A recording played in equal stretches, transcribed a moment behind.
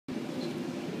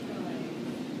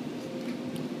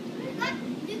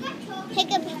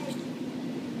Take a picture.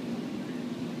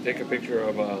 Take a picture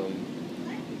of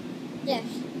Yes.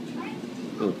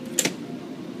 Oh,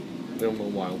 film a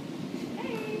while.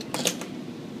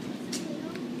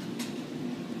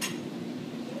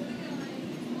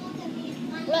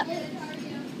 Look.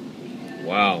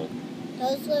 Wow.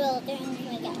 Those little things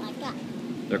make it like that.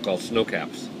 They're called snow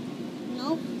caps.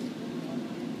 No.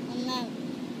 And then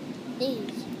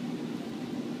these.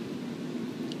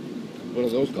 What are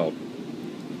those called?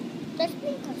 They're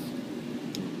sprinkles.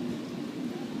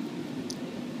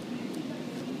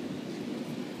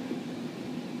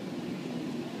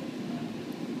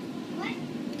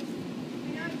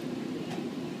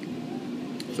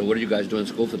 So what are you guys doing in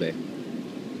school today?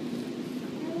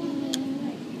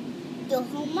 Do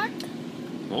homework.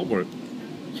 Homework.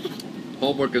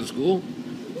 Homework in school?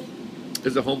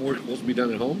 Is the homework supposed to be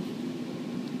done at home?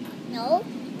 No,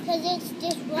 because it's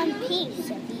just one piece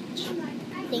of each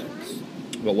thing.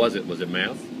 What was it? Was it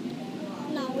math?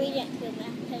 No, we didn't do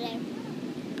math today.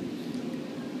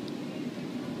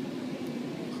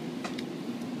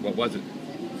 What was it?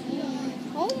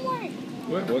 Homework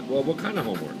What kind of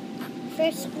homework?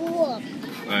 for school.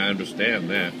 I understand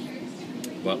that.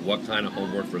 But what kind of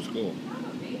homework for school?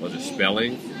 Was it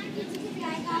spelling?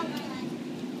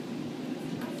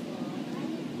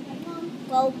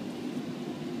 Well,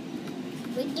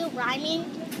 we do rhyming.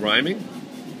 Rhyming?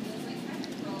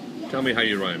 Tell me how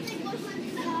you rhyme.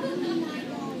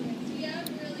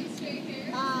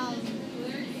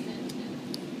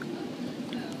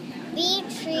 Bee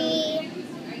tree,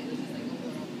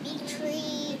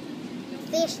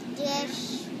 fish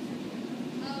dish,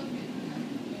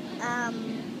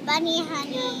 bunny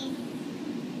honey,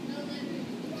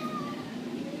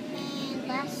 and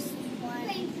last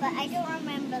one, but I don't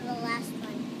remember the last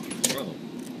one.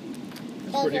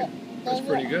 Oh, that's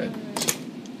pretty good.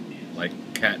 Like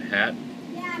cat hat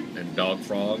and dog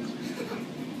frog.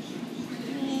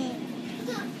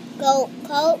 Goat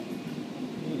coat.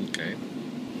 Okay.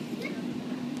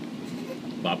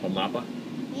 Bapa mapa.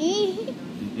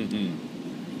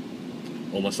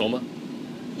 Oma soma.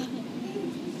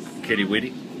 Kitty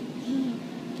witty.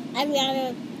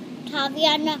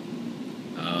 Taviana.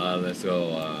 Let's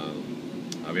go.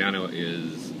 Aviano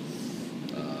is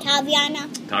Taviana.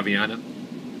 Taviana.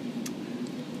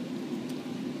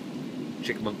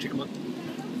 Chickamunk, chickamunk.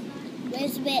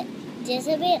 Elizabeth.